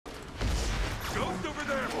over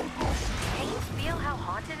there! Can you feel how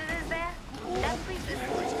haunted it is there? That place is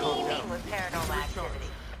teeming with paranormal activity.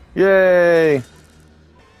 Yay!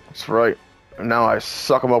 That's right. Now I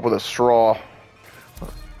suck them up with a straw.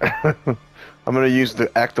 I'm gonna use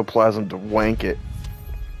the ectoplasm to wank it.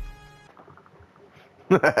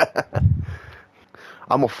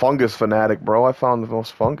 I'm a fungus fanatic, bro. I found the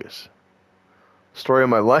most fungus. Story of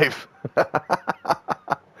my life.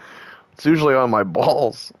 It's usually on my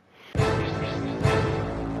balls.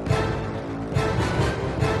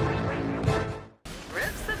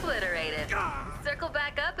 Roof's obliterated. Circle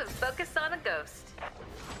back up and focus on a ghost.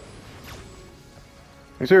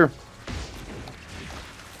 He's here.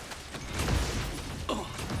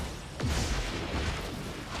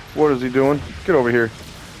 What is he doing? Get over here.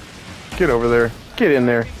 Get over there. Get in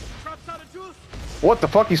there. What the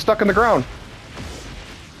fuck? He's stuck in the ground.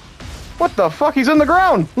 What the fuck? He's in the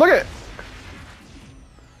ground. Look at it.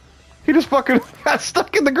 He just fucking got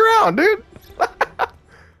stuck in the ground, dude.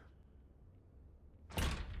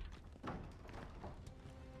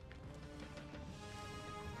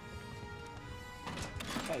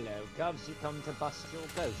 Hello, Govs. You come to bust your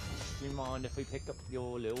ghosts. Do you mind if we pick up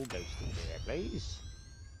your little ghosty here, please?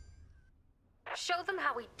 Show them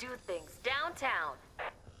how we do things downtown.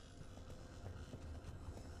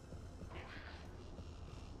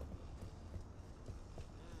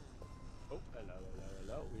 Oh,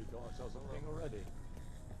 hello. We got ourselves something already.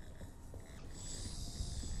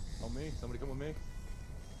 On me? Somebody come with me?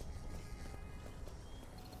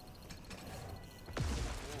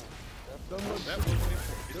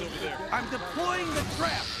 I'm deploying the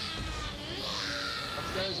trap!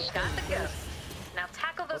 Got the ghost. Now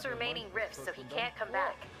tackle those remaining rifts so he can't come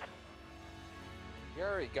back. You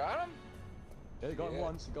already got him? Yeah, you got him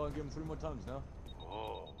once. You gotta give him 3 more times now.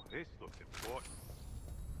 Oh, this looks important.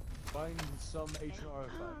 Find some ancient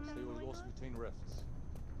artifacts. They will also contain rifts.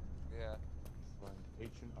 Yeah. Find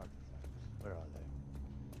ancient artifacts. Where are they?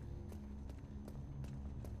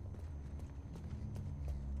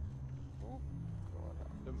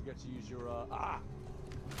 Don't forget to use your, Where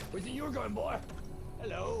do you think you were going, boy?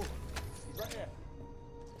 Hello. He's right here.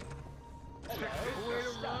 Hello. Nowhere to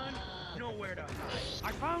run, nowhere to hide.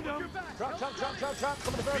 I found him! Drop.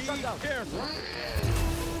 Come on, the barrel, shut down. Be careful.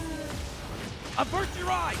 Avert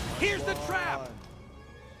your eye! Here's the trap!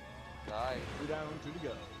 Nice. 2 down, 2 to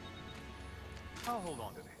go. I'll hold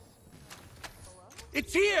on to this.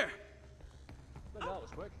 It's here! That was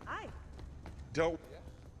quick. Hi. Dope.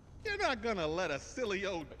 You're not gonna let a silly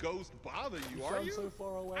old ghost bother you, are sound you? so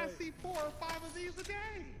far away. I see 4 or 5 of these a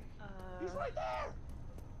day. He's right there!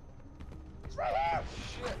 He's right here!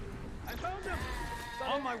 Shit. I found him!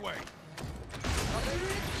 On my way.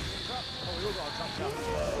 Oh, we all got a top shot.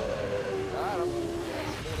 Got him.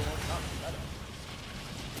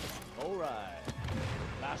 Alright.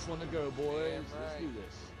 Last one to go, boys. Let's do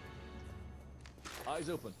this. Eyes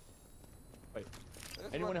open. Wait.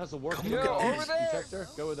 Anyone has a working Yo, over there. detector?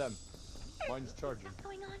 Go with them. Mine's charging. What's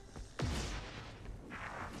going on?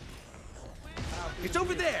 It's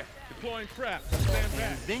over there! Deploying trap. Stand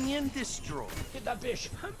back. Minion destroyed. Get that fish.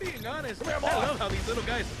 I'm being honest. Come here, boy. I love how these little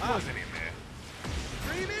guys Wasn't in there.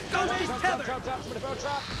 Ghost is Trap. Somebody throw a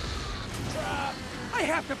trap. Trap. I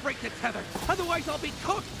have to break the tether, otherwise I'll be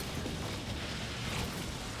cooked!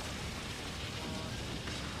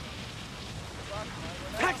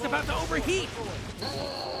 Pack's about to overheat!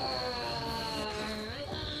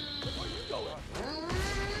 Go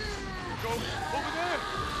over there.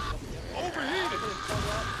 Overheated.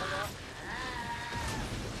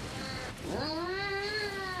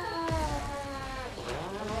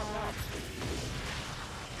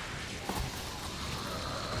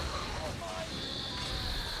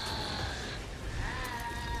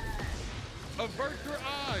 Avert your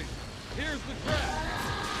eyes. Here's the trap.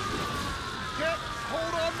 Get,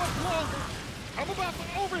 hold on much longer. I'm about to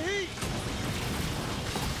overheat.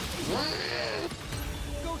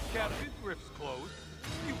 Ghost Captain, rift's closed.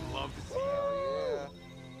 You love to see it. Yeah.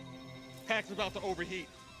 Pack's about to overheat.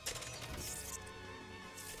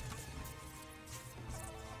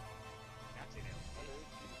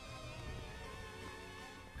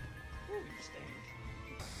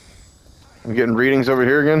 I'm getting readings over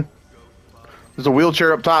here again. There's a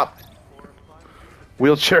wheelchair up top.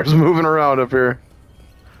 Wheelchair's moving around up here.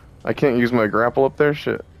 I can't use my grapple up there.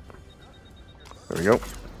 Shit. There we go.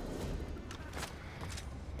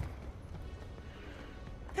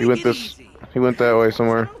 He went this. He went that way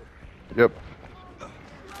somewhere. Yep.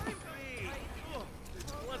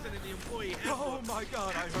 Oh my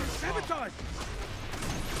god, I heard sabotage!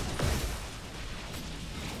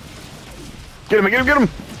 Get him! Get him! Get him!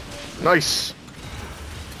 Nice.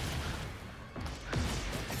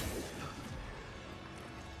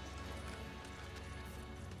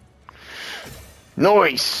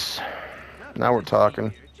 Nice. Now we're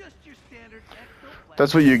talking. Just your standard exoplanet.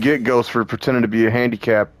 That's what you get, Ghost, for pretending to be a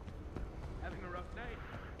handicap. Having a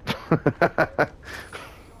rough night.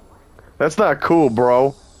 That's not cool,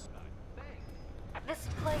 bro. This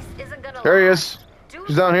place isn't gonna There he last. is. Do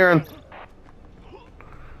He's down here. And something.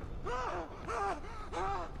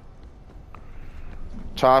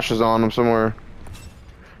 Tosh is on him somewhere.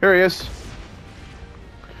 Here he is.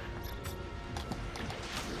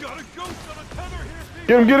 Got a ghost on a tether here, Pete.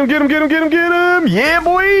 Get him, get him, get him, get him, get him, get him! Yeah,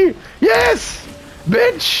 boy! Yes!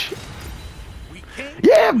 Bitch! We came,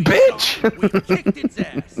 Yeah, we bitch! saw it, we kicked its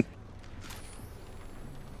ass.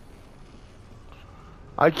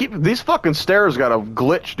 These fucking stairs got a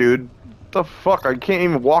glitch, dude. What the fuck? I can't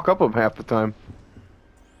even walk up them half the time.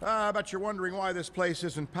 I bet you're wondering why this place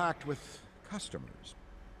isn't packed with customers.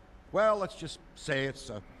 Well, let's just say it's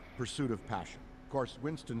a pursuit of passion. Of course,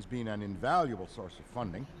 Winston's been an invaluable source of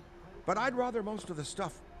funding, but I'd rather most of the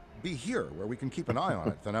stuff be here, where we can keep an eye on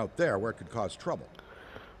it, than out there, where it could cause trouble.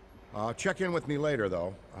 Check in with me later,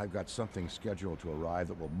 though. I've got something scheduled to arrive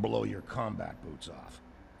that will blow your combat boots off.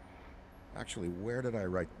 Actually, where did I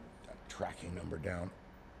write that tracking number down?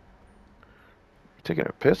 You taking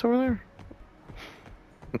a piss over there?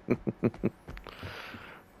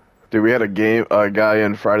 Dude, we had a guy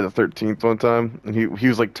in Friday the 13th one time, and he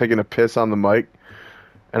was like taking a piss on the mic.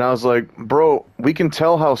 And I was like, bro, we can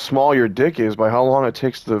tell how small your dick is by how long it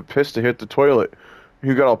takes the piss to hit the toilet.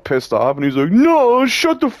 He got all pissed off, and he's like, no,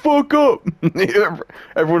 shut the fuck up.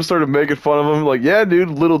 Everyone started making fun of him, like, yeah, dude,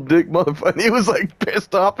 little dick motherfucker. And he was like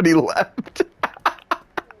pissed off, and he left.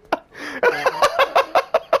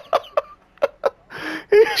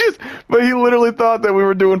 But he literally thought that we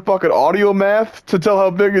were doing fucking audio math to tell how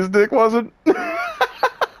big his dick wasn't.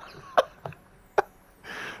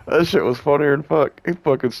 That shit was funnier than fuck. He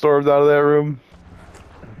fucking stormed out of that room.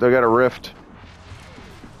 They got a rift.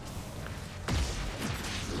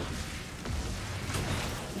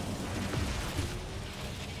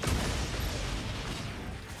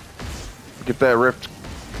 Get that rift.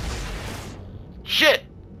 Shit!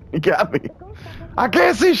 He got me. I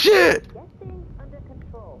can't see shit! Get things under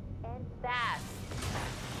control and fast.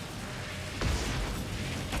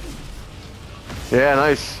 Yeah,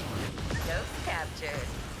 nice. Ghost captured.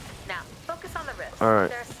 Now, focus on the rift. Alright.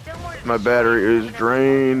 There's still more to My do. battery is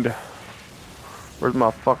drained. Where's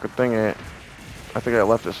my fucking thing at? I think I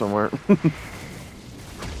left it somewhere.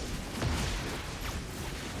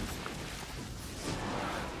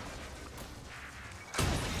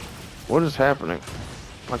 What is happening?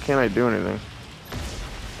 Why can't I do anything?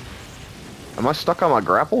 Am I stuck on my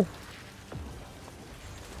grapple?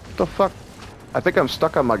 What the fuck? I think I'm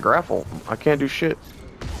stuck on my grapple. I can't do shit.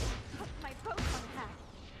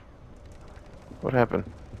 What happened?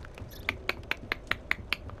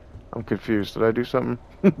 I'm confused. Did I do something?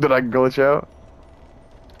 Did I glitch out?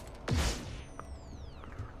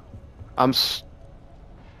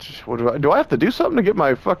 What do I have to do something to get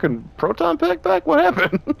my fucking proton pack back? What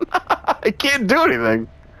happened? I can't do anything.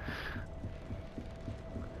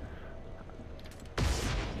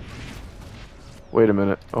 Wait a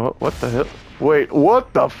minute. Oh, what the hell? Wait,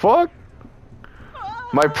 what the fuck?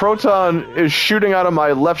 My proton is shooting out of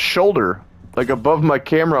my left shoulder, like above my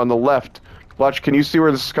camera on the left. Watch, can you see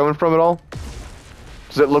where this is coming from at all?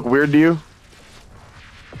 Does it look weird to you?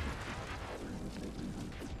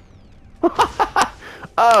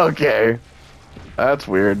 Okay. That's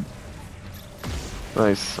weird.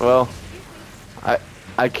 Nice. Well,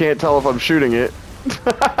 I can't tell if I'm shooting it.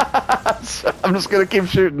 So I'm just gonna keep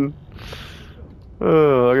shooting.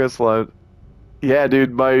 Oh, I guess slide. Yeah,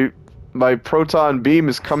 dude, my proton beam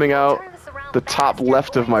is coming out the top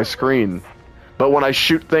left of my screen. But when I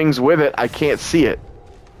shoot things with it, I can't see it.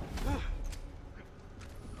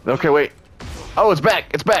 Okay, wait. Oh, it's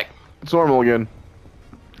back. It's back. It's normal again.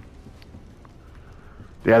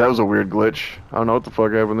 Yeah, that was a weird glitch. I don't know what the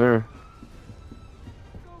fuck happened there.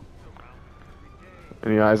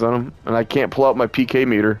 Any eyes on him? And I can't pull out my PK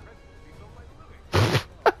meter.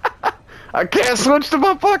 I can't switch to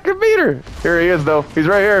my fucking meter. Here he is, though. He's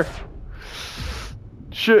right here.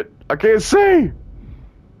 Shit, I can't see.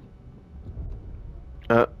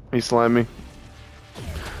 He slammed me.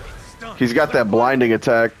 He's got that blinding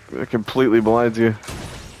attack that completely blinds you.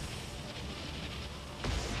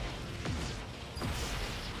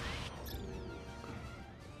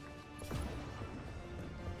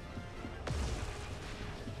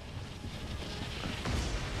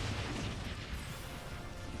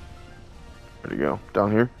 Where'd he go?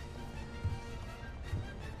 Down here?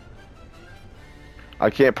 I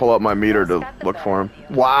can't pull up my meter to look for him.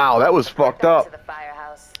 Wow, that was fucked up.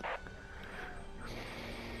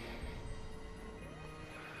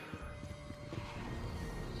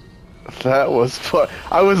 That was fun.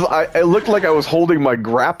 It looked like I was holding my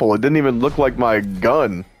grapple. It didn't even look like my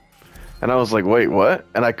gun. And I was like, wait, what?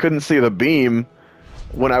 And I couldn't see the beam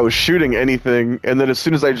when I was shooting anything. And then as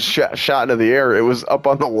soon as I just shot into the air, it was up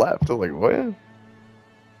on the left. I was like, what?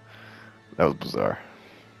 That was bizarre.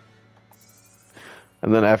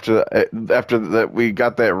 And then after that, we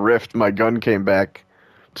got that rift. My gun came back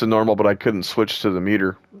to normal, but I couldn't switch to the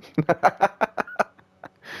meter.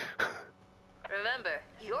 Remember,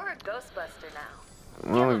 you're a Ghostbuster now.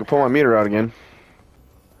 Well, I can pull my meter out again.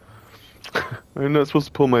 I'm not supposed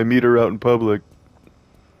to pull my meter out in public.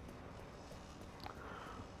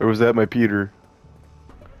 Or was that my Peter?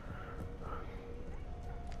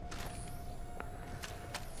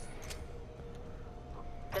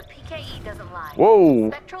 The PKE doesn't lie. Whoa!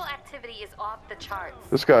 Spectral activity is off the charts.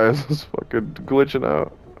 This guy is fucking glitching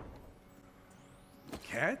out.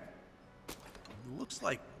 Cat? Looks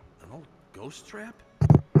like an old ghost trap?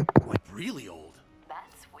 Like really old.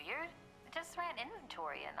 That's weird. I just ran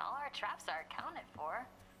inventory and all our traps are accounted for.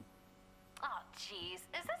 Oh, jeez.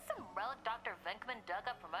 Is this some relic Dr. Venkman dug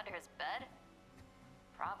up from under his bed?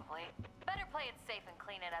 Probably. Better play it safe and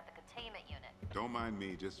clean it at the containment unit. Don't mind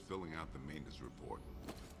me just filling out the maintenance report.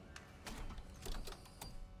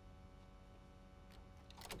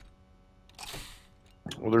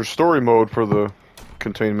 Well, there's story mode for the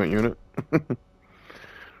containment unit.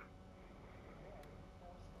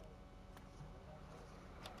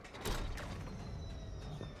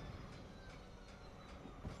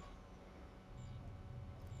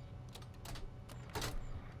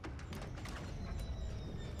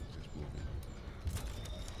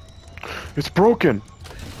 It's broken!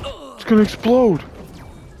 It's gonna explode!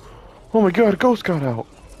 Oh my god, a ghost got out!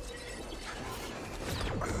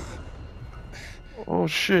 Oh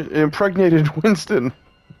shit, it impregnated Winston!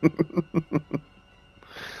 Your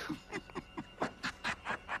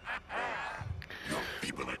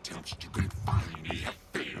feeble attempts to confine me have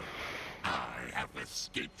failed. I have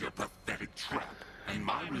escaped your pathetic trap, and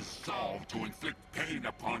my resolve to inflict pain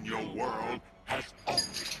upon your world has only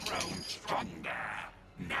grown stronger.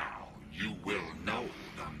 Now you will know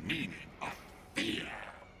the meaning of fear.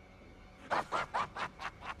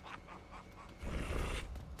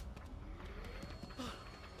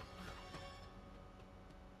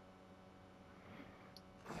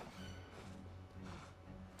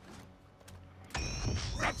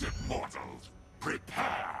 Wretched mortals,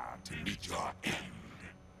 prepare to meet your end.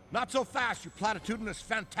 Not so fast, you platitudinous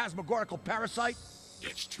phantasmagorical parasite.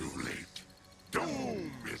 It's too late.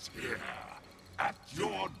 Doom is here, at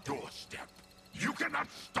your doorstep. You cannot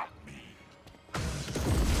stop me.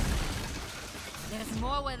 There's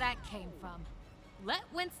more where that came from. Let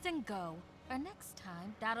Winston go, or next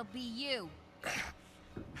time, that'll be you.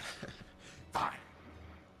 Fine.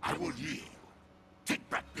 I will yield. Take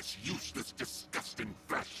back this useless, disgusting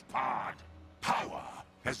flesh pod. Power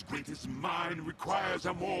as great as mine requires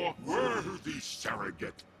a more worthy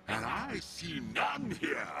surrogate, and I see none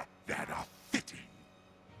here that are fitting.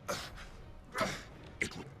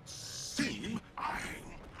 It would seem I'm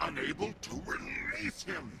unable to release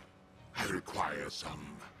him. I require some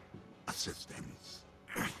assistance.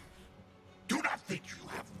 Do not think you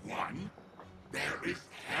have won. There is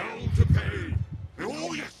hell to pay.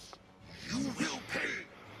 Oh yes, you will pay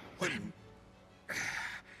when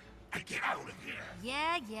I get out of here.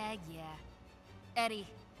 Yeah. Eddie,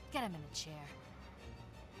 get him in a chair.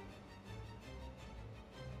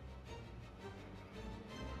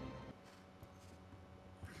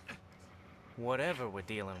 Whatever we're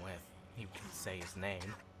dealing with, you can say his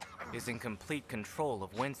name, is in complete control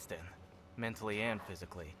of Winston, mentally and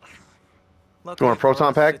physically. You want a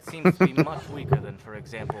proton pack? It seems to be much weaker than, for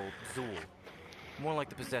example, Zool. More like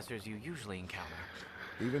the possessors you usually encounter.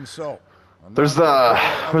 Even so. There's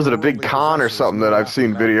was it a big con or something that I've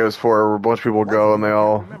seen videos for where a bunch of people go and they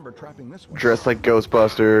all dress like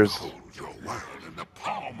Ghostbusters. Hold your world in the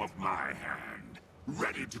palm of my hand,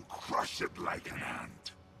 ready to crush it like an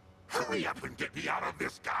ant. Hurry up and get me out of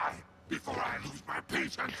this guy before I lose my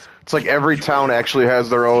patience. It's like every town actually has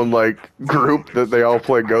their own like group that they all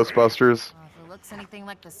play Ghostbusters. If it looks anything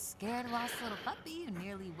like the scared lost little puppy who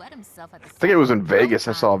nearly wet himself at the I think it was in Vegas.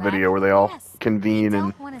 I saw a video where they all convene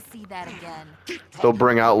and want to see that again. they'll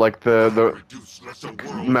bring out like the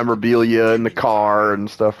memorabilia in the car and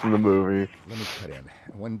stuff from the movie. Let me cut in.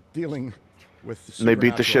 When dealing with And they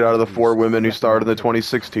beat the shit out of the 4 women who starred in the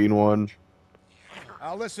 2016 one.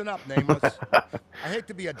 Listen up, Nameless. I hate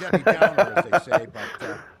to be a Debbie Downer, as they say,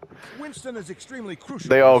 but Winston is extremely crucial.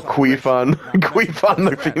 They all queef on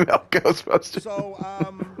the female Ghostbusters. So,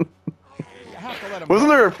 you have to let him Wasn't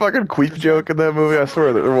there a fucking queef joke in that movie? I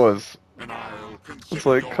swear there was. It's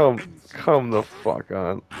like, come. Come the fuck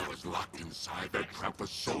on. I was locked inside that trap for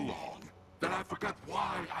so long that I forgot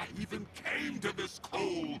why I even came to this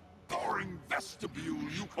cold, boring vestibule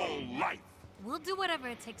you call life. We'll do whatever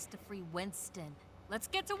it takes to free Winston. Let's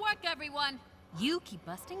get to work, everyone. You keep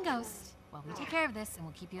busting ghosts while we take care of this, and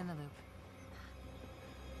we'll keep you in the loop.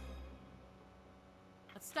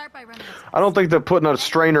 Let's start by running a test. I don't think that putting a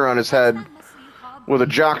strainer on his head with a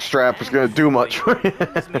jock strap is gonna do much.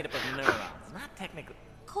 It's made up of neurons, not technically.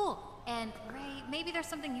 Cool. And Ray, maybe there's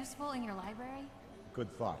something useful in your library?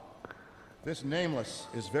 Good thought. This Nameless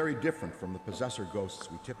is very different from the possessor ghosts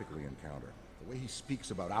we typically encounter. The way he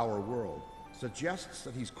speaks about our world suggests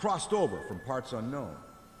that he's crossed over from parts unknown.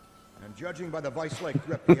 And judging by the vice-like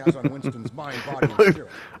grip he has on Winston's mind, body, and spirit,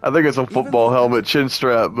 I think it's a football helmet chin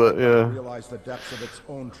strap, but yeah. realize the depths of its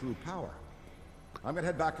own true power. I'm gonna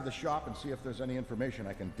head back to the shop and see if there's any information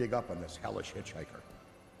I can dig up on this hellish hitchhiker.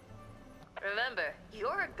 Remember,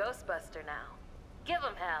 you're a Ghostbuster now. Give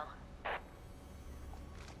him hell.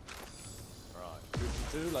 Alright,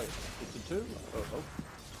 2 like 52. Oh.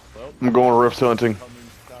 Well, I'm going rift hunting.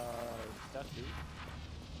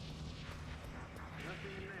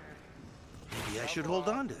 Maybe I should hold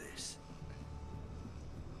on to this.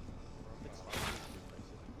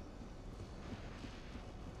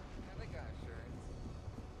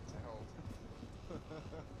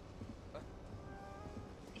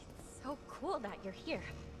 It's so cool that you're here.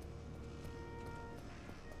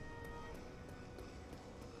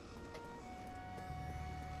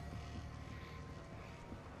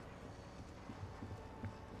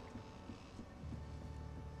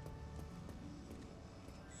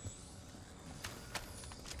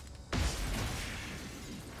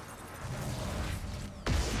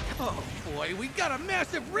 Oh boy, we got a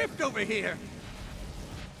massive rift over here!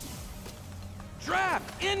 Trap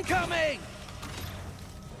incoming!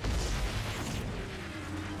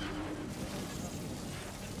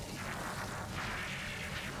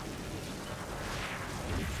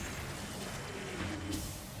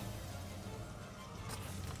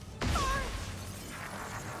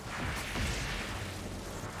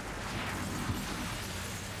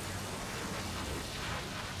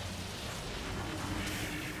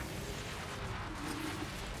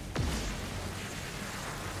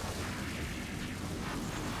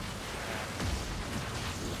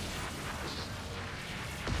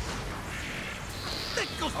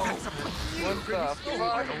 What the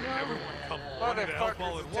fuck?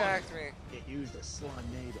 Motherfuckers attacked me. It used a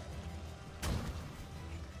Slanado.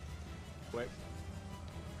 Quick.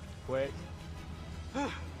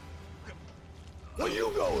 Where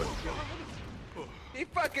you going? He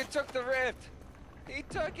fucking took the rift. He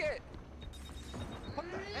took it.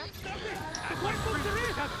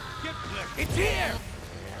 It's here!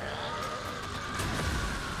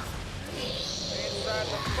 Inside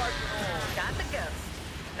the fucking hole. Got the ghost.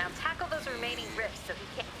 Now tackle those remaining rifts so he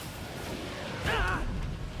can't.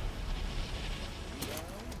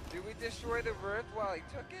 Did we destroy the rift while he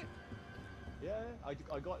took it? Yeah,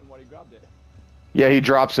 I got him while he grabbed it. Yeah, he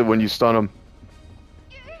drops it when you stun him.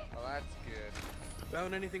 Oh, that's good.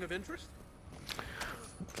 Found anything of interest?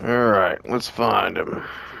 Alright, let's find him.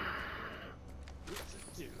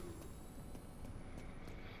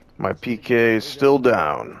 My PK is still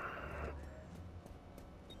down.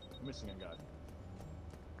 I'm missing a guy.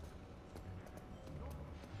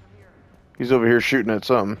 He's over here shooting at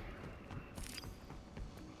something.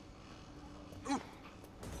 Wasn't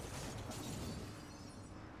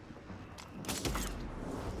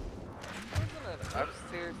it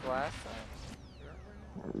upstairs last time?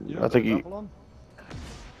 I think he...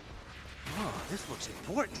 Oh, this looks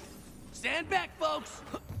important. Stand back, folks!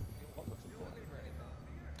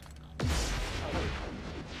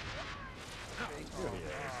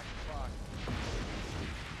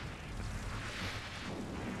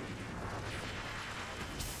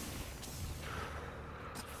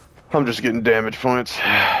 I'm just getting damage points.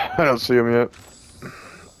 I don't see him yet.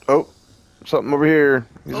 Oh, something over here.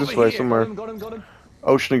 He's this way somewhere. Got him.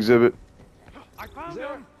 Ocean exhibit. I found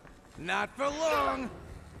him! Not for long!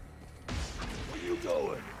 Where you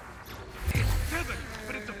going? Seven,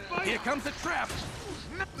 but it's a fight! Here comes the trap!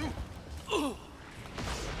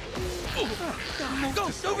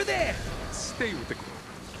 Ghost over there! Stay with the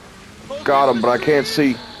group. Got him, but I can't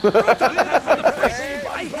see.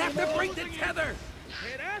 I have to break the tether!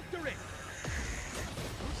 Get after it!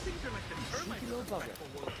 Those things are like the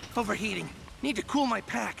termites. Overheating. Need to cool my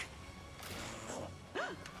pack.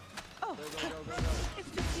 Oh,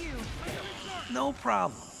 it's just you. No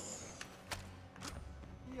problem.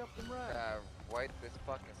 Wipe this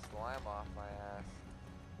fucking slime off my ass.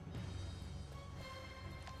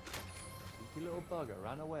 Cheeky little bugger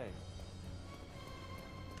ran away.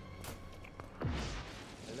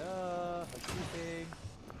 Hello, housekeeping.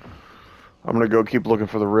 I'm gonna go keep looking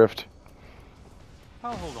for the rift.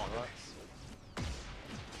 I'll hold on to this.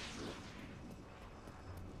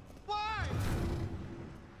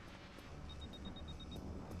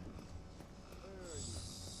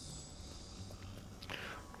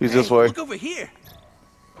 He's this way. Look over here.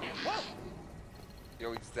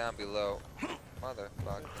 Yo, he's down below.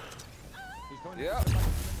 Motherfucker. He's going Yep.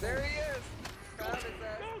 There he is. Found his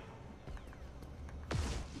ass.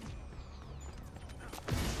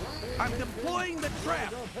 I'm deploying the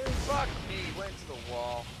trap. Fuck me. Went to the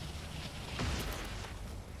wall.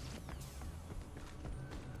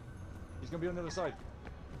 He's gonna be on the other side.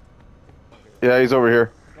 Yeah, he's over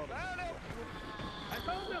here.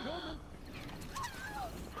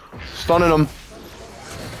 Stunning him.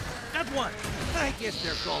 That's one. I guess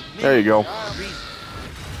they're called. There you go.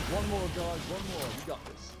 One more, guys. One more. We got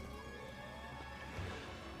this.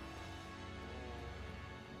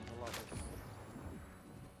 I love it.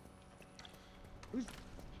 Who's...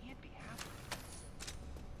 Can't be happening.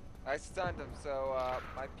 I stunned him, so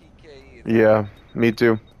my PK is. Yeah, me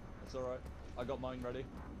too. It's alright. I got mine ready.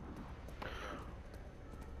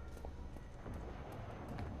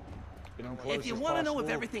 If you want to know if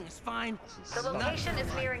everything is fine, The location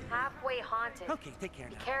is nearing halfway haunted. okay, take care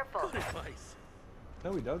Be now. careful. Good advice.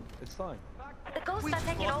 No, we don't. It's fine. The ghosts are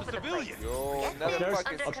taking over the place. Yo, Get another things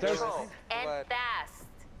fucking under Upstairs. control. And What? fast.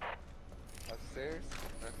 Upstairs?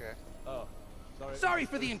 Okay. Oh, sorry. Sorry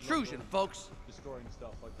for the intrusion, folks. Destroying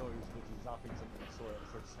stuff. I thought he was literally zapping something. I saw it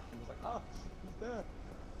for a second. I was like, ah, he's there.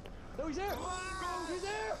 No, he's there. He's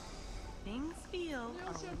there. Things feel a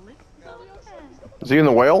little tense. Is he in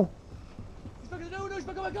the whale? He's back in the... No, he's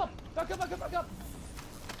back up. Back up. Back up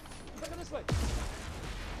this way.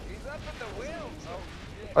 He's up in the wheel. Oh,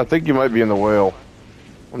 shit. I think you might be in the whale.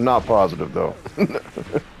 I'm not positive though. He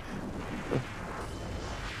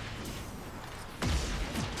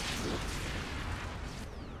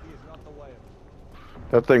is not the whale.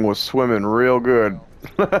 That thing was swimming real good.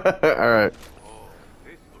 Alright.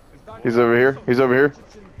 He's over here. He's over here.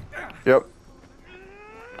 Yep.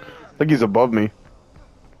 I think he's above me.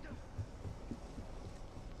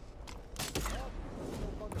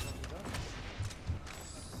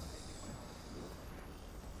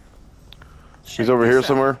 He's over here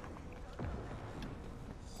somewhere.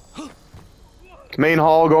 Main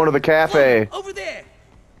hall going to the cafe. Over there.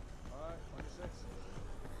 Alright, 26.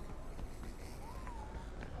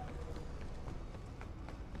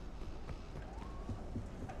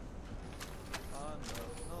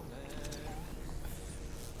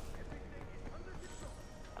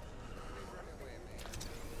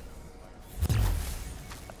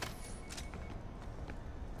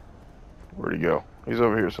 Where'd he go? He's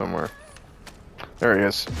over here somewhere. There he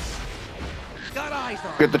is. Got eyes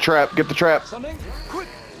on. Get the trap. Get the trap. Something? Quick,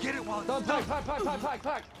 get it while it's Done. done.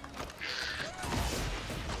 Pack.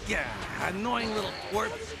 Yeah, annoying little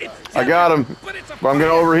twerp. It's I got him. but it's a But I'm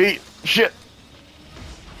gonna overheat. Shit.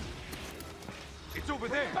 It's over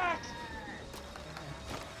there. Back!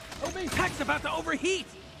 Oh, me! Pack's about to overheat.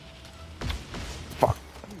 Fuck.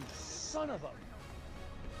 You son of a...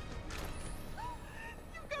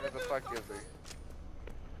 Where the fuck is he?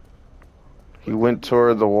 He went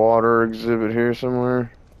toward the water exhibit here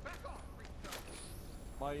somewhere.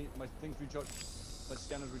 My thing's recharged. My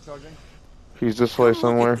scanner's recharging. He's this way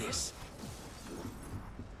somewhere. Look at this.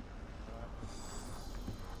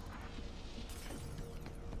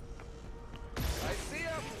 I see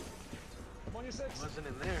him! I'm on your 6. Wasn't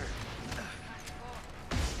in there.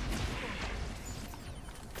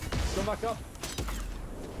 Come back up.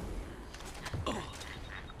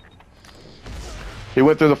 He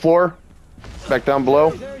went through the floor. Back down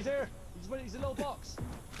below. He's there. He's a little box.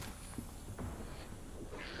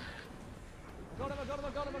 Got him.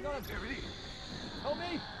 Help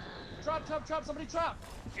me! Trap, somebody trap!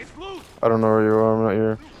 It's loose. I don't know where you are. I'm not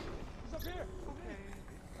here. He's up here!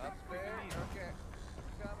 Upstairs? Okay.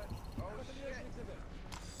 Coming. Oh, Look at the shit. exhibit.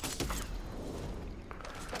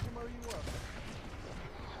 Exactly where you were.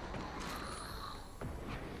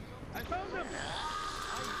 I found him.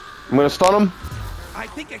 I'm gonna stun him. I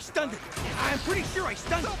think I stunned it. I'm pretty sure I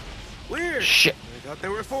stunned it. Weird. Shit. I thought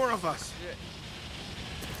there were 4 of us.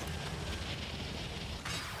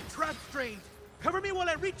 Trap strained. Cover me while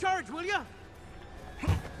I recharge, will ya?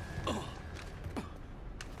 You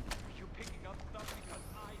picking up stuff because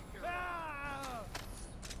I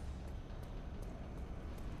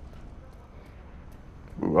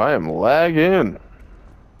hear Ooh, I am lagging.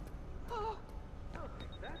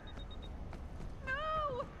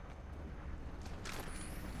 No!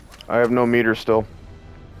 I have no meter still.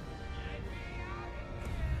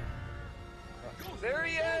 There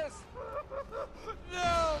he is!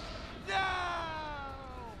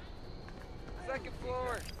 second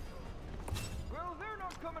floor. Well, they're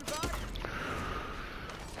not coming back.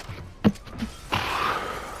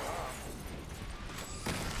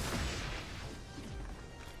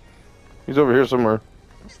 He's over here somewhere.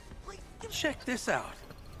 Check this out.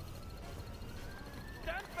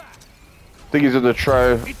 I think he's in the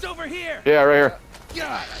try. It's over here. Yeah, right here.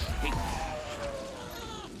 God.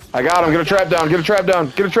 I got him. Get a trap down. Get a trap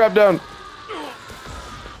down. Get a trap down.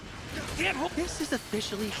 This is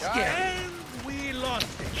officially scary. And we lost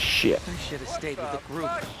it. Shit. I should have stayed with the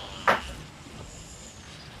group.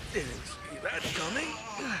 Didn't see that coming.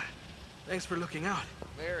 Thanks for looking out.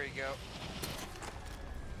 There you go.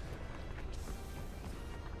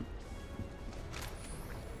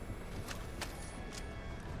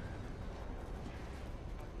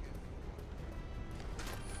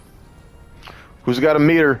 Who's got a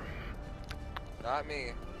meter? Not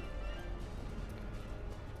me.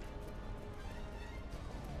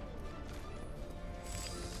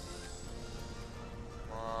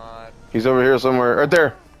 Come on. He's over here somewhere. Right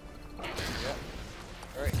there.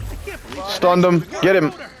 All right. Stunned him. Get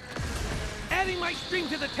him. Adding my string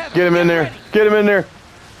to the tether. Get him in there. Get him in there.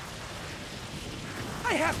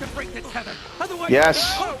 I have to break the tether. Otherwise,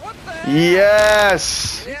 Yes. Oh, what the hell?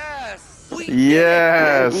 Yes. Yes.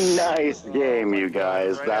 Yes. Nice game, you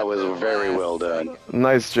guys. That was very well done.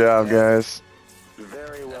 Nice job, guys.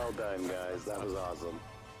 Very well done, guys. That was awesome.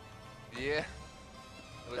 Yeah. It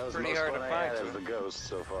That was was the pretty most hard to fun I had find. as the ghost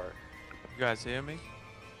so far. You guys hear me?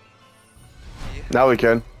 Now we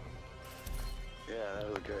can. Yeah, that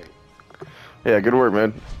was great. Yeah, good work,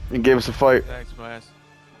 man. You gave us a fight. Thanks, man.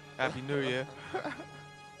 Happy New Year.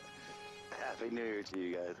 Happy New Year to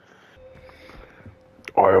you guys.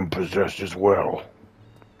 I am possessed as well.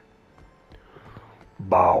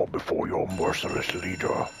 Bow before your merciless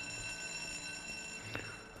leader.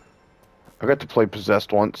 I got to play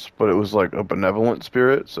Possessed once, but it was like a benevolent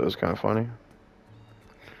spirit, so it was kind of funny.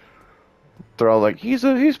 They're all like, he's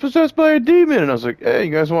possessed by a demon, and I was like, hey,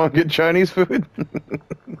 you guys want to get Chinese food?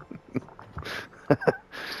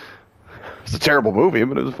 It's a terrible movie,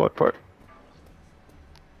 but it was a fun part.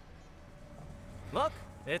 Look,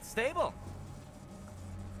 it's stable.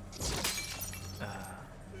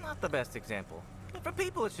 Not the best example. But for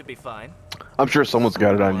people, it should be fine. I'm sure someone's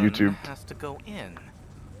got it on YouTube. Has to go in.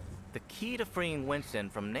 The key to freeing Winston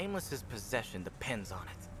from Nameless's possession depends on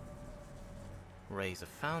it. Ray's a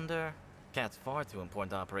founder. Cat's far too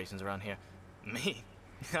important to operations around here. Me,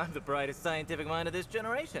 I'm the brightest scientific mind of this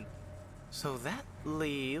generation. So that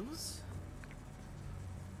leaves...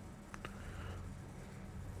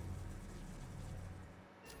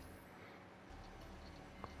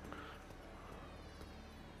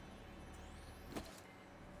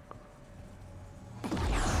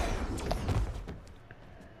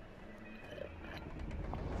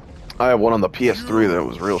 I have one on the PS3 that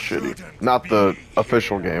was real shitty. Not the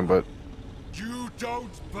official game, but... You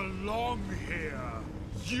don't belong here.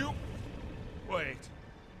 You... Wait.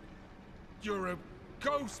 You're a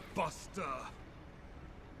Ghostbuster.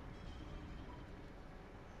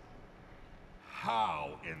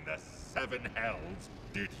 How in the seven hells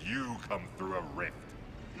did you come through a rift?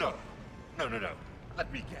 No.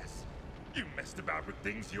 Let me guess. You messed about with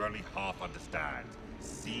things you only half understand.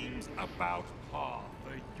 Seems about par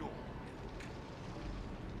for your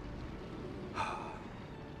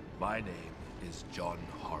My name is John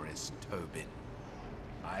Horace Tobin.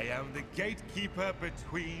 I am the gatekeeper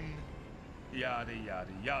between yada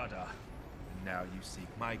yada yada. And now you seek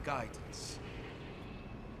my guidance.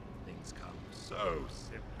 Things come so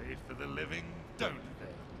simply for the living, don't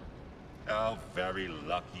they? How very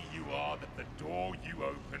lucky you are that the door you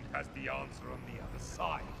opened has the answer on the other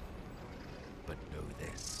side. But know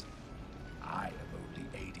this. I am only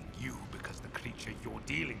aiding you because the creature you're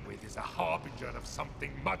dealing with is a harbinger of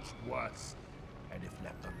something much worse. And if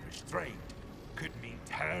left unrestrained, could mean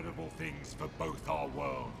terrible things for both our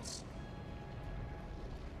worlds.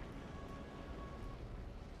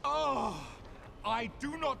 Oh, I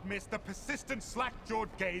do not miss the persistent slack-jawed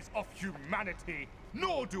gaze of humanity,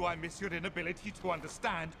 nor do I miss your inability to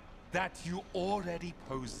understand that you already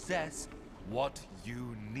possess what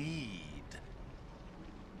you need.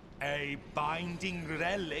 A binding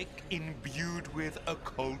relic imbued with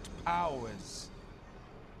occult powers.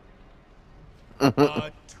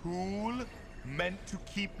 A tool meant to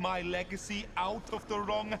keep my legacy out of the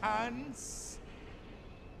wrong hands?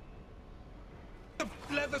 The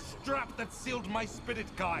leather strap that sealed my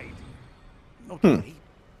spirit guide. Okay,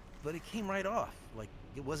 but it came right off, like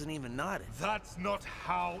it wasn't even knotted. That's not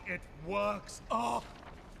how it works. Oh,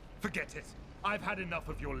 forget it. I've had enough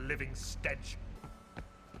of your living stench.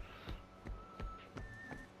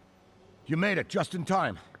 You made it just in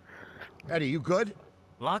time. Eddie, you good?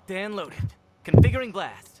 Locked and loaded. Configuring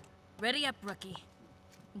blast. Ready up, rookie.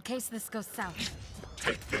 In case this goes south.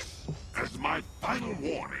 Take this as my final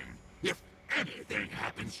warning. If anything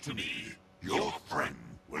happens to me, your friend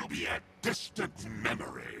will be a distant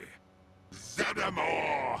memory.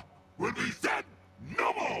 Zedamore will be Zed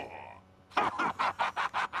no more!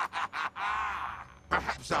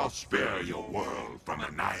 Perhaps I'll spare your world from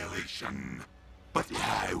annihilation, but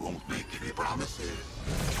I won't make any promises.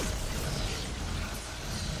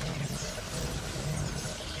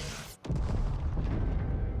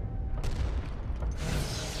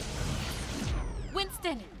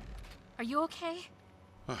 Winston! Are you okay?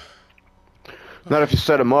 Not if you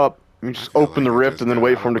set him up. You just open the rift and then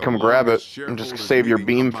wait for him to come grab it, and just save your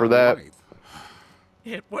beam for that.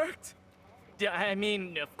 It worked. I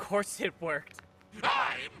mean, of course it worked.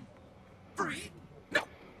 I'm free. No,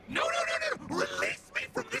 no, no, no, no! Release me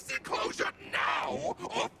from this enclosure now,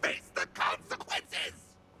 or face the consequences.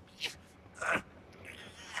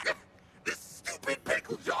 This stupid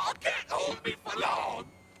pickle jaw can't hold me for long.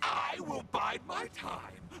 I will bide my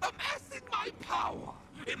time, amassing my power,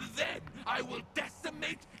 and then I will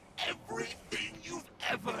decimate everything you've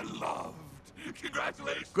ever loved.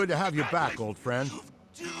 Congratulations. Good to have you back, old friend.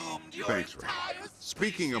 Thanks, Ray.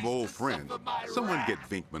 Speaking of old friend, someone get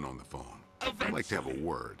Vinkman on the phone. I'd like to have a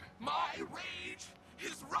word. My rage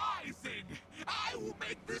is rising. I will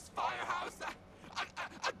make this firehouse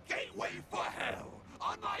a gateway for hell.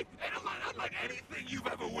 Unlike anything you've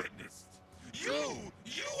ever witnessed. You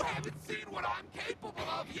haven't seen what I'm capable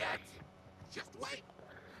of yet. Just wait.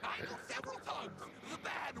 I know several tongues, the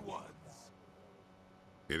bad ones.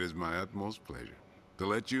 It is my utmost pleasure to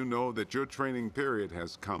let you know that your training period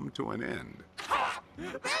has come to an end. Ha!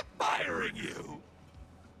 They're firing you!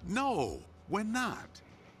 No, we're not.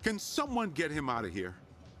 Can someone get him out of here?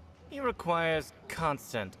 He requires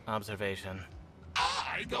constant observation.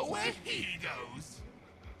 I go where he goes.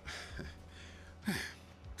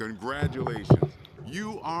 Congratulations.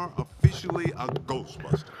 You are officially a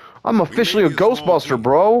Ghostbuster. I'm officially a Ghostbuster,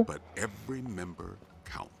 bro. But every member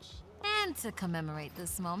counts. And to commemorate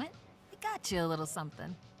this moment, we got you a little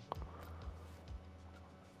something.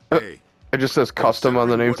 Hey. It just says custom on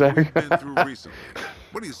the name tag. We've been through recently.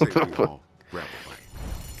 What do you say we all grab a bite?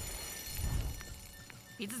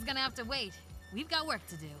 Pizza's gonna have to wait. We've got work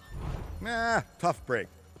to do. Nah, tough break.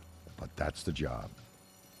 But that's the job.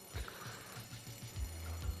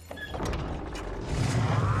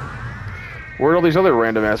 Where'd all these other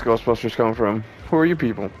random ass Ghostbusters come from? Who are you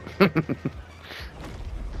people?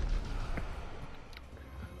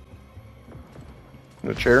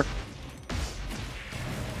 The chair?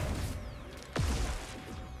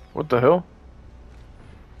 What the hell?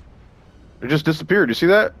 It just disappeared. You see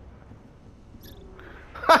that?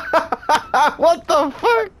 What the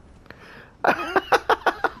fuck?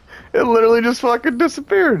 It literally just fucking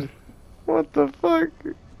disappeared. What the fuck?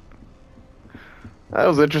 That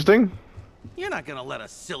was interesting. You're not gonna let a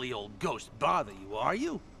silly old ghost bother you, are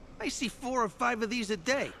you? I see 4 or 5 of these a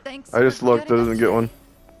day. Thanks. I just looked. I didn't get one.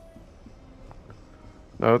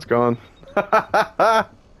 No, it's gone.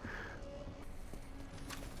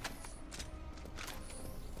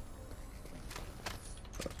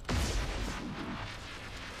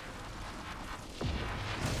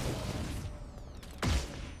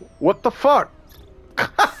 What the fuck?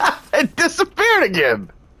 It disappeared again.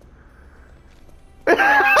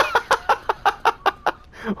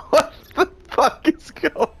 What the fuck is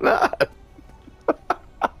going on?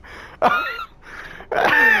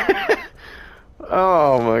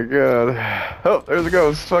 Oh my god. Oh, there's a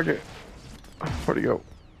ghost. Fuck it. Where'd he go?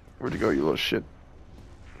 Where'd he go, you little shit?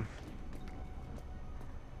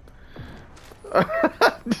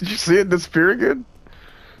 Did you see it disappear again?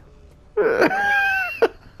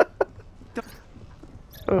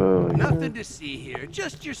 Nothing to see here.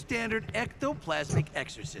 Just your standard ectoplasmic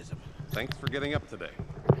exorcism. Thanks for getting up today.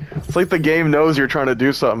 It's like the game knows you're trying to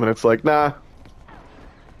do something and it's like, nah.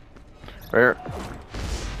 Right here.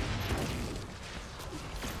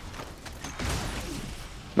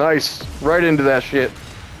 Nice. Right into that shit.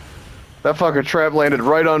 That fucking trap landed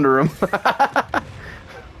right under him.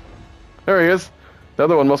 There he is. The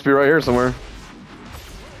other one must be right here somewhere.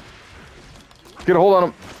 Get a hold on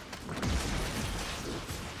him.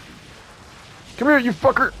 Come here, you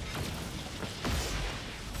fucker.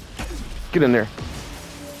 Get in there.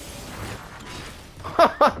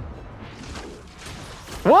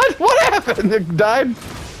 What? What happened? It died?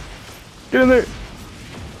 Get in there.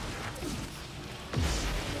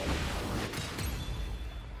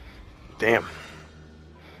 Damn.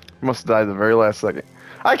 Must have died the very last second.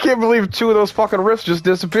 I can't believe 2 of those fucking rifts just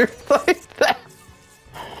disappeared. Like,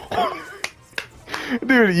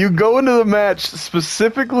 Dude, you go into the match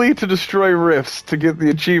specifically to destroy rifts to get the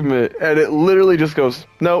achievement, and it literally just goes,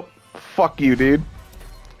 nope, fuck you, dude.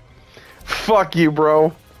 Fuck you,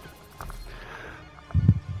 bro.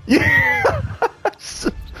 Yeah.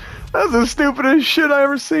 That's the stupidest shit I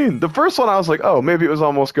ever seen. The first one I was like, oh, maybe it was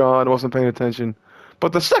almost gone, I wasn't paying attention.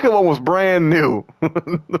 But the second one was brand new.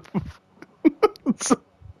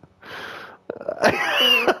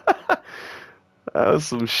 That was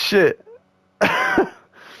some shit.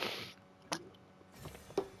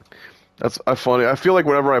 That's funny. I feel like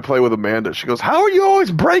whenever I play with Amanda, she goes, how are you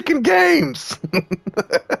always breaking games?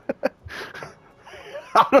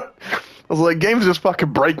 I was like, games just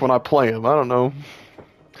fucking break when I play them. I don't know.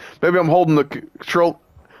 Maybe I'm holding the control.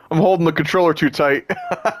 I'm holding the controller too tight.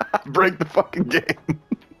 Break the fucking game.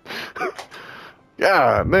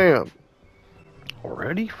 God, man.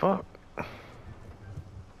 Already? Fuck.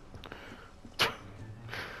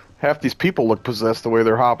 Half these people look possessed the way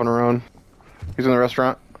they're hopping around. He's in the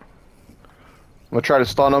restaurant. I'm gonna try to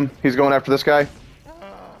stun him. He's going after this guy.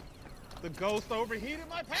 The ghost overheated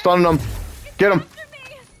my pants. Stunning him. Get him.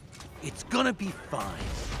 It's gonna be fine.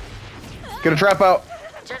 Get a trap out.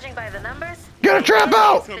 Judging by the numbers, Get a trap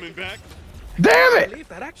out. Coming back. Damn I it. believe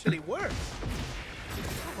that actually works.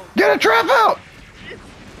 Get a trap out.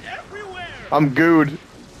 Everywhere. I'm gooed.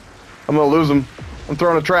 I'm gonna lose him. I'm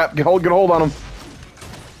throwing a trap. Get hold on him.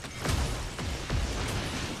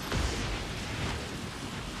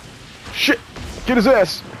 Shit. Get his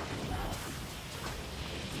ass.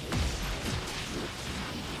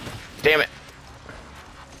 Damn it.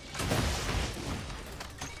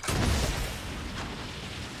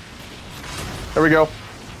 There we go.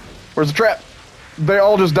 Where's the trap? They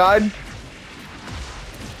all just died?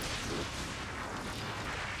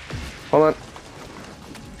 Hold on.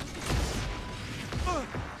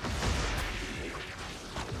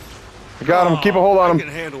 I got him. Keep a hold on him. I can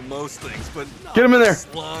handle most things, but Get him in there.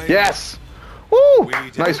 slime. Yes. Woo!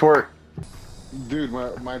 Nice work. Dude, my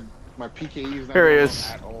PKE is not Here he going is.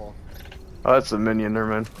 at all. Oh, that's a minion there,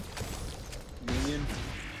 man. Minion?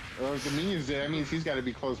 Well, if the minion's there, that means he's got to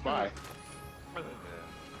be close by. Hold on,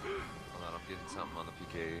 I'm getting something on the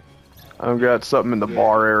PK. I've got something in the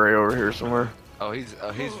bar area over here somewhere. Oh, he's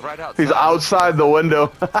right outside. He's outside the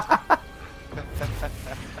window.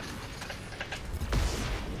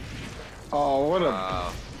 Oh, what a...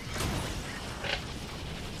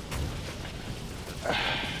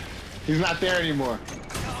 He's not there anymore.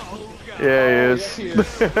 Yeah, he is. Yes, he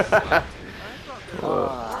is.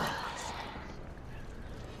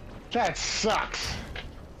 That sucks.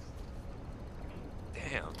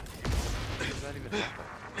 Damn. How does that even happen?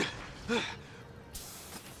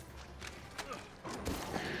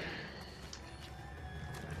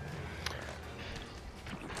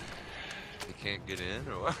 He can't get in,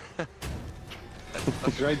 or what?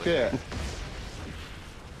 He's right there.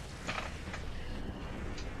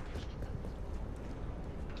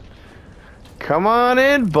 Come on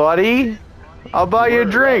in, buddy. I'll buy you a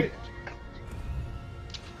drink.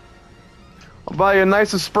 I'll buy you a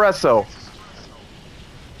nice espresso.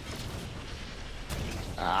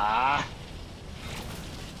 Ah.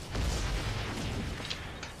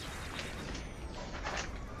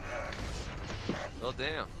 Oh,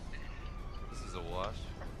 damn. This is a wash.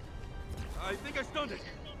 I think I stunned it.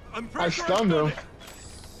 I'm I pretty sure stunned him.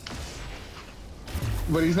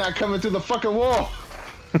 But he's not coming through the fucking wall.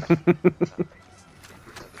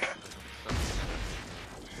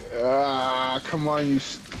 Ah, come on, you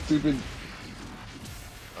stupid.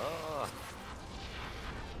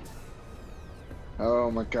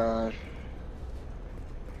 Oh my god.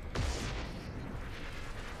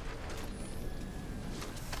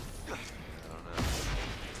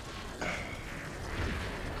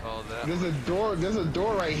 There's a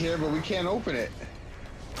door right here, but we can't open it.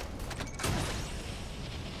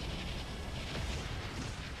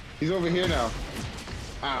 He's over here now.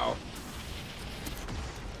 Ow.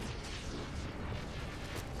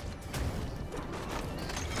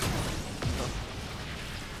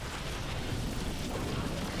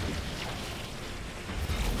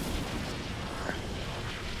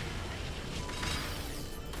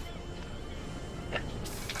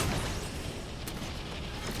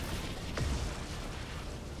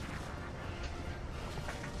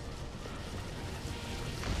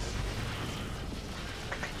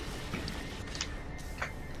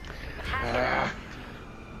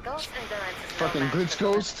 ghost endurance is Fucking glitch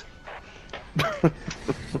ghost.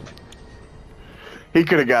 He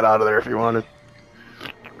could have got out of there if he wanted.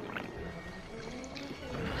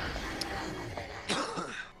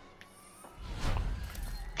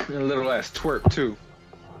 And a little ass twerp too.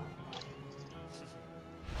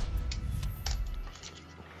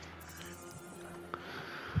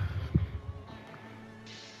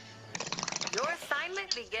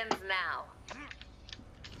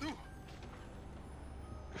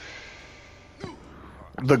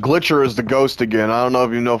 The glitcher is the ghost again. I don't know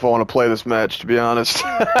if you know if I want to play this match, to be honest.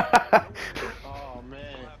 Oh man.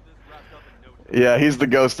 Yeah, he's the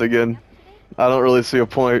ghost again. I don't really see a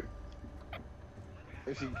point.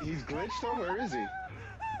 He's glitched though? Where is he?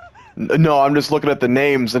 No, I'm just looking at the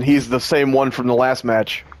names, and he's the same one from the last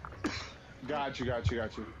match. Got you.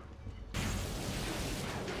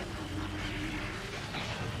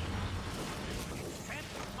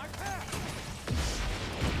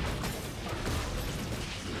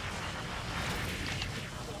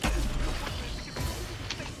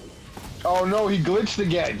 Oh no, he glitched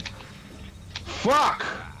again. Fuck!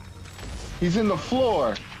 He's in the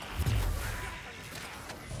floor.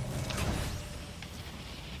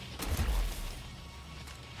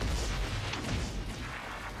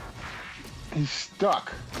 He's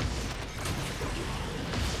stuck.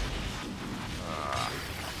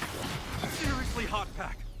 Seriously, hot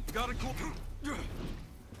pack. You gotta go. Not sure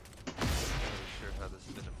how this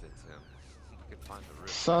benefits him. He can find the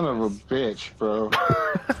rift. Son of a bitch, bro.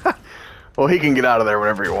 Well, he can get out of there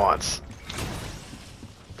whenever he wants.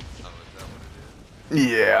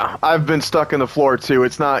 Yeah, I've been stuck in the floor too.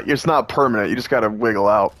 It's not permanent. You just gotta wiggle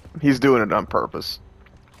out. He's doing it on purpose.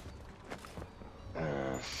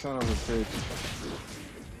 Son of a bitch.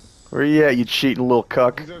 Where you at, you cheating little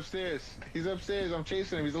cuck? He's upstairs. He's upstairs. I'm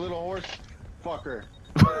chasing him. He's a little horse fucker.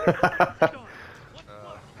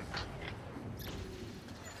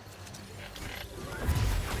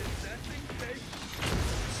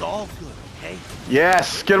 It's all good, okay?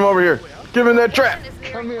 Yes, get him over here. Get him in that trap.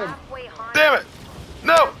 Come here. Damn it!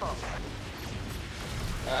 No!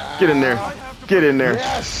 Get in there. Get in there.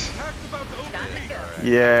 Yes!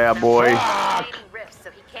 Yeah, boy.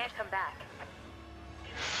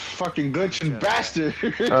 Fucking glitching bastard.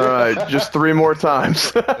 Alright, just 3 more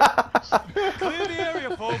times. Clear the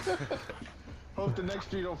area, folks. Hope the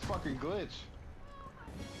next tree don't fucking glitch.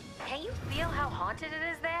 Can you feel how haunted it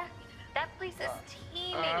is there? That place is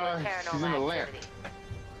teeming with she's in the paranormal lamp.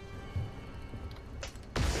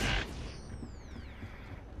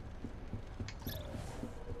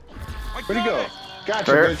 activity. Where'd he go?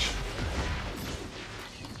 Gotcha, Right here. bitch.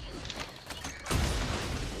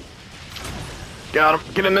 Got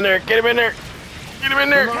him. Get him in there. Get him in there. Get him in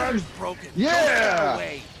there. Come on. Broken.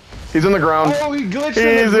 Yeah! He's in the ground. Oh, he glitched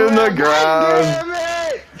He's in the ground.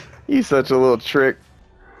 Damn it! He's such a little trick.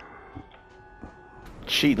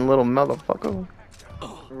 Cheating little motherfucker.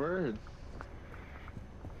 Word.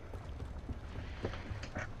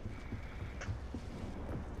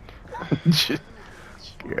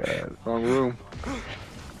 God. Wrong room.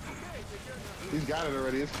 He's got it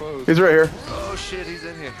already. It's closed. He's right here. Oh shit, he's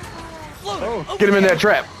in here. Oh, Get him in that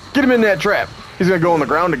trap. Get him in that trap. He's gonna go on the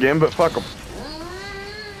ground again, but fuck him.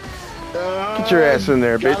 Get your ass in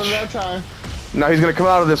there, got him bitch. that time. Now he's gonna come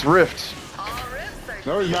out of this rift.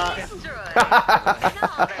 No, he's not.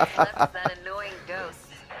 That annoying ghost.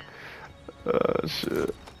 Oh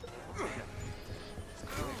shit.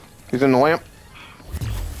 He's in the lamp.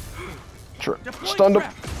 Stunned him.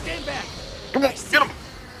 Stand back. Come on, get him.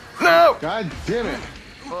 No! God damn it.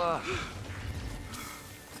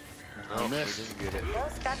 No, missed. Didn't get it.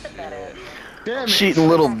 Ghost got the better. Damn it. Cheating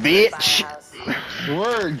little bitch.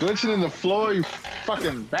 Word, glitching in the floor, you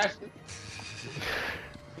fucking bastard.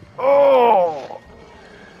 Oh!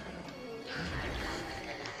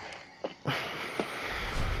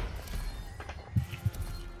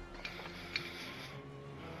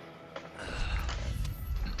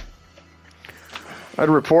 I'd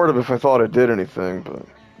report him if I thought it did anything, but...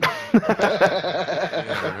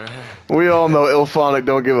 We all know Ilphonic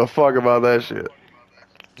don't give a fuck about that shit.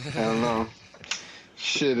 I don't know.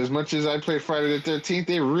 Shit, as much as I play Friday the 13th,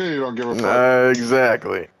 they really don't give a fuck.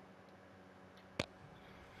 Exactly.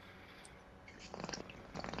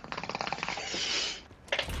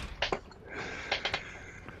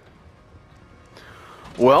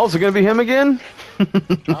 Well, is it gonna be him again? I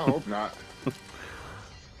hope not.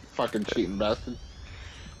 Fucking cheating bastard.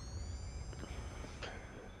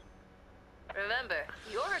 Remember,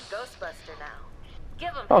 you're a Ghostbuster now. Give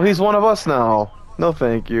him. Oh, he's one of us now. No,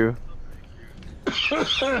 thank you.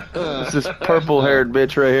 It's this purple-haired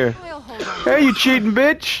bitch right here. Hey, you cheating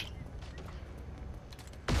bitch!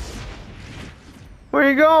 Where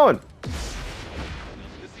you going?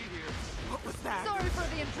 Sorry for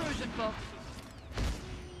the intrusion, folks.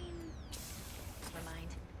 Never mind.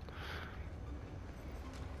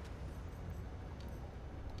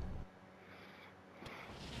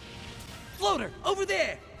 Floater, over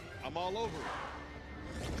there. I'm all over it.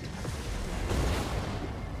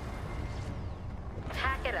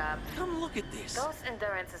 Pack it up. Come look at this. Ghost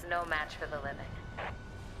endurance is no match for the living.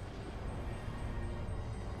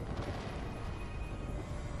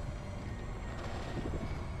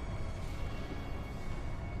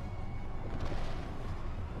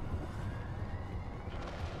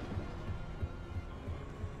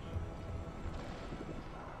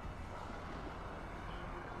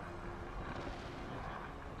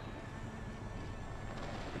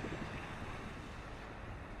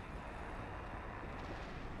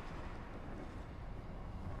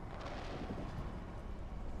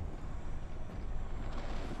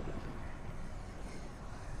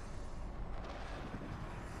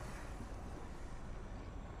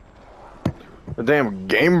 A damn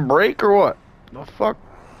game break or what? The fuck?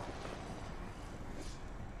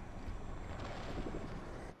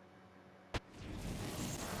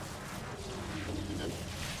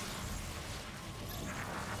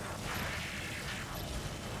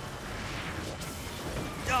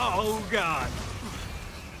 Oh, God.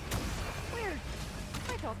 Weird.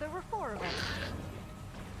 I thought there were 4 of us.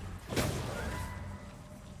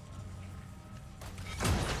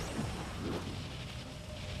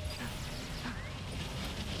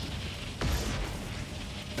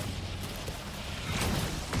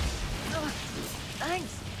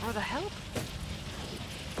 Thanks for the help.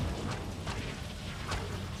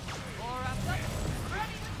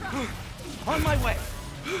 On my way.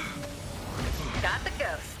 Got the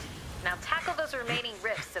ghost. Now tackle those remaining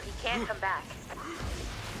rifts so he can't come back.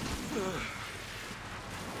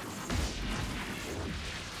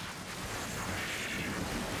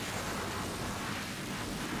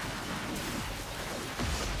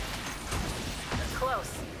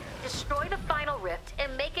 Close. Destroy the final rift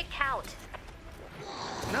and make it count.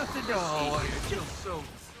 Nothing to see here. Just so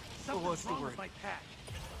what's the word? My pack.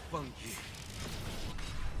 Funky.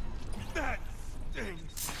 That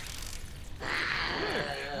stings.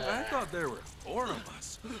 I thought there were 4 of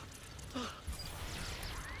us.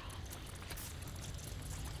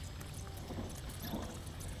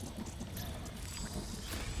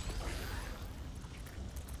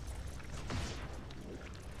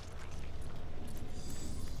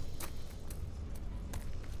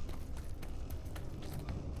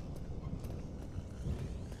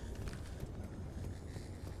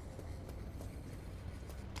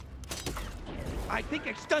 I think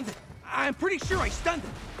I stunned it. I'm pretty sure I stunned it.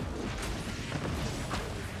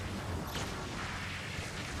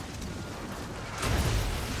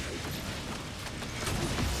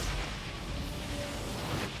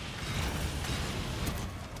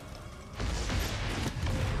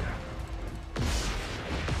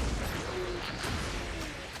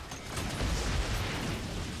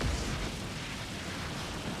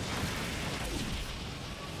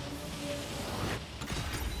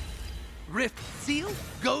 Rift sealed,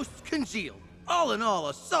 ghosts congealed. All in all,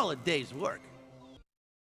 a solid day's work.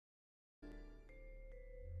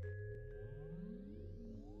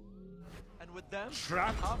 And with them,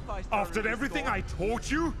 Trapped? our five-star After review everything score- I taught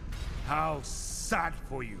you? How sad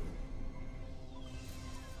for you.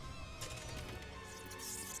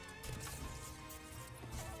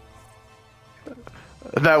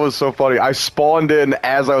 That was so funny. I spawned in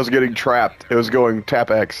as I was getting trapped. It was going tap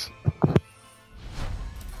X.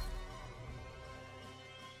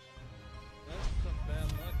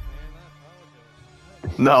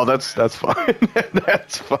 No, that's fine.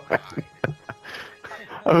 That's fine.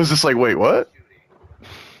 I was just like, wait, what?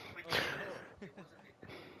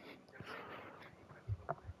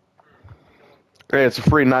 Hey, it's a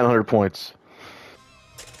free 900 points.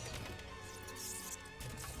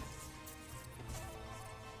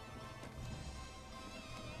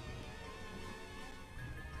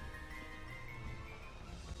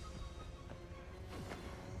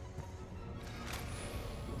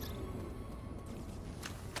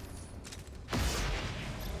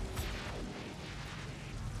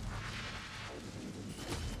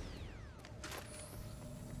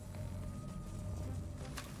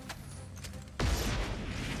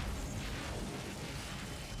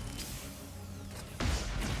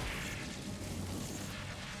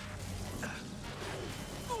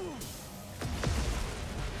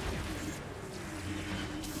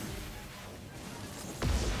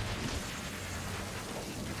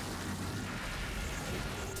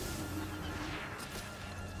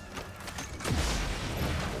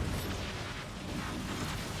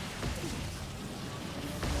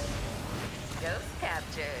 Ghost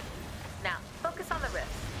captured. Now, focus on the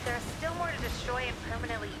rifts. There is still more to destroy and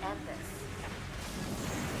permanently end this.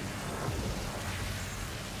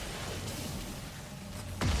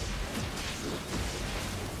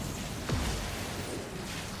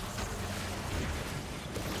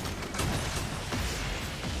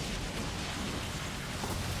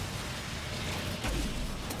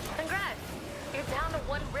 Congrats! You're down to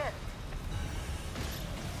 1 rift.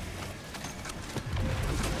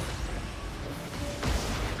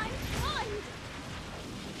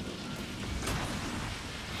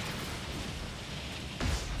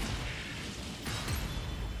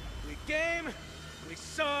 We came, we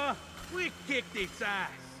saw, we kicked its ass.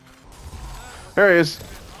 There he is.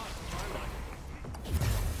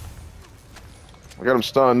 I got him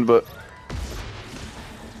stunned, but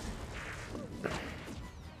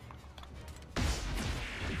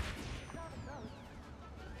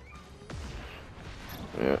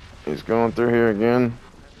yeah, he's going through here again.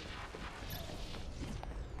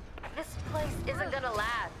 place isn't gonna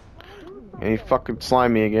last. And he fucking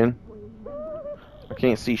slimed me again. I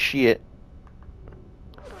can't see shit.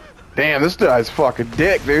 Damn, this guy's fucking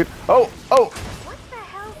dick, dude. Oh, oh! What the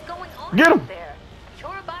hell's going on Get him! out there?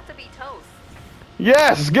 You're about to be toast.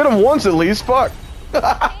 Yes, get him once at least. Fuck.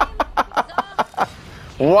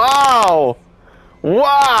 Wow!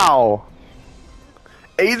 Wow!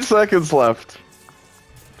 8 seconds left.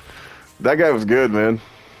 That guy was good, man.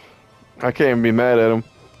 I can't even be mad at him.